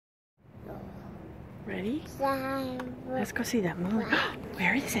Ready? Let's go see the moon.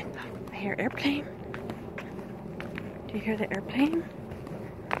 Where is it? I hear airplane. Do you hear the airplane?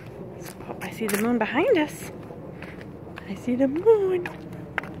 Oh, I see the moon behind us. I see the moon.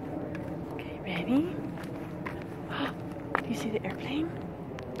 Okay, ready? Do you see the airplane?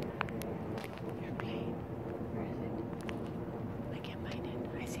 Airplane. Where is it? I can't find it.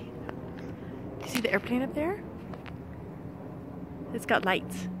 I see. Do you see the airplane up there? It's got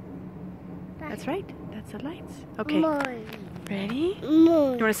lights. That's right. That's the lights. Okay. Moon. Ready?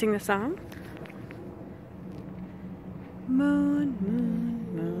 Moon. You want to sing the song? Moon, moon,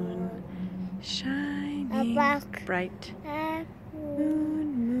 moon, shining bright. Moon,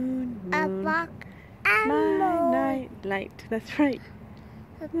 moon, moon, my night light. That's right.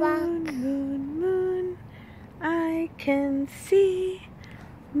 Moon, moon, moon, I can see.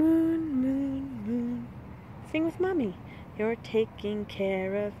 Moon, moon, moon. Sing with Mommy. You're taking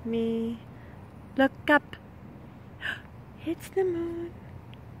care of me. Look up. It's the moon.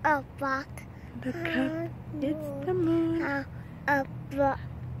 A buck. Look up. It's the moon. A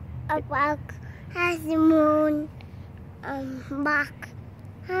buck has the moon. Buck.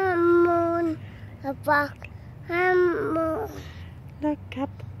 A moon. A buck. A moon. Look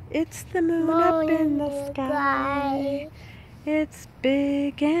up. It's the moon up in the sky. It's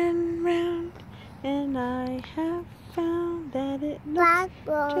big and round, and I have found that it looks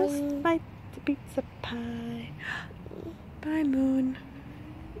just like the pizza pie. Bye, moon.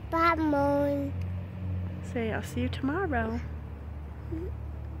 Bye, moon. Say, I'll see you tomorrow.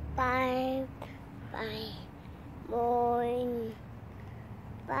 Bye, bye, moon.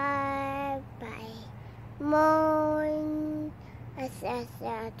 Bye, bye, moon.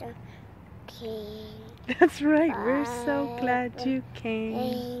 That's right. We're so glad you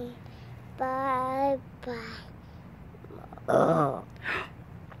came. Bye, bye. Oh.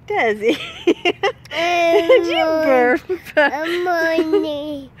 Desi. Did you burp?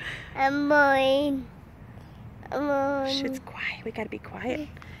 Shh, it's quiet. We gotta be quiet.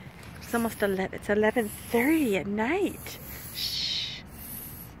 It's almost 11. It's 11:30 at night. Shh.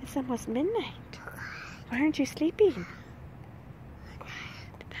 It's almost midnight. Why aren't you sleeping?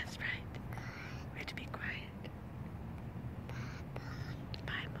 Quiet. That's right. We have to be quiet.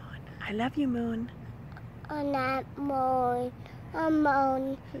 Bye, Moon. I love you, Moon. Not moon.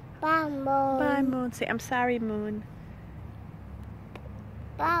 Moon. Bye, moon. Bye, Moon. Say, I'm sorry, Moon.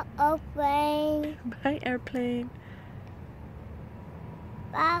 Bye, airplane. Bye, airplane.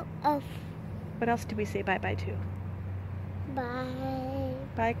 Bye, What else do we say bye-bye to? bye.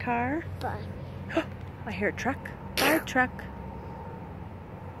 Bye, car. Bye. I hear a truck. Bye, truck.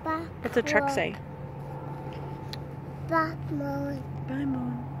 Bye. What's a truck say? Bye, moon. Bye,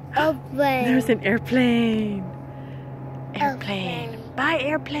 Moon. Airplane. There's an airplane. Airplane. Bye,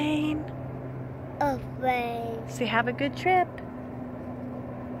 airplane. Airplane. Say, have a good trip.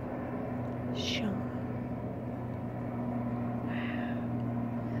 Shoo.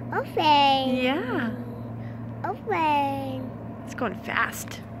 Airplane. Yeah. Airplane. It's going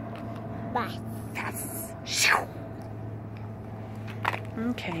fast. Bye. Fast. Shoo.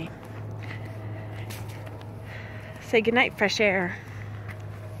 Okay. Say goodnight, fresh air.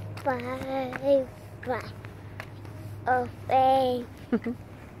 Bye. Bye. Airplane.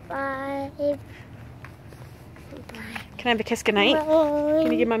 Bye. Bye. Can I have a kiss goodnight?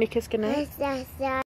 Can you give Mommy a kiss goodnight? Yes, yes, yes.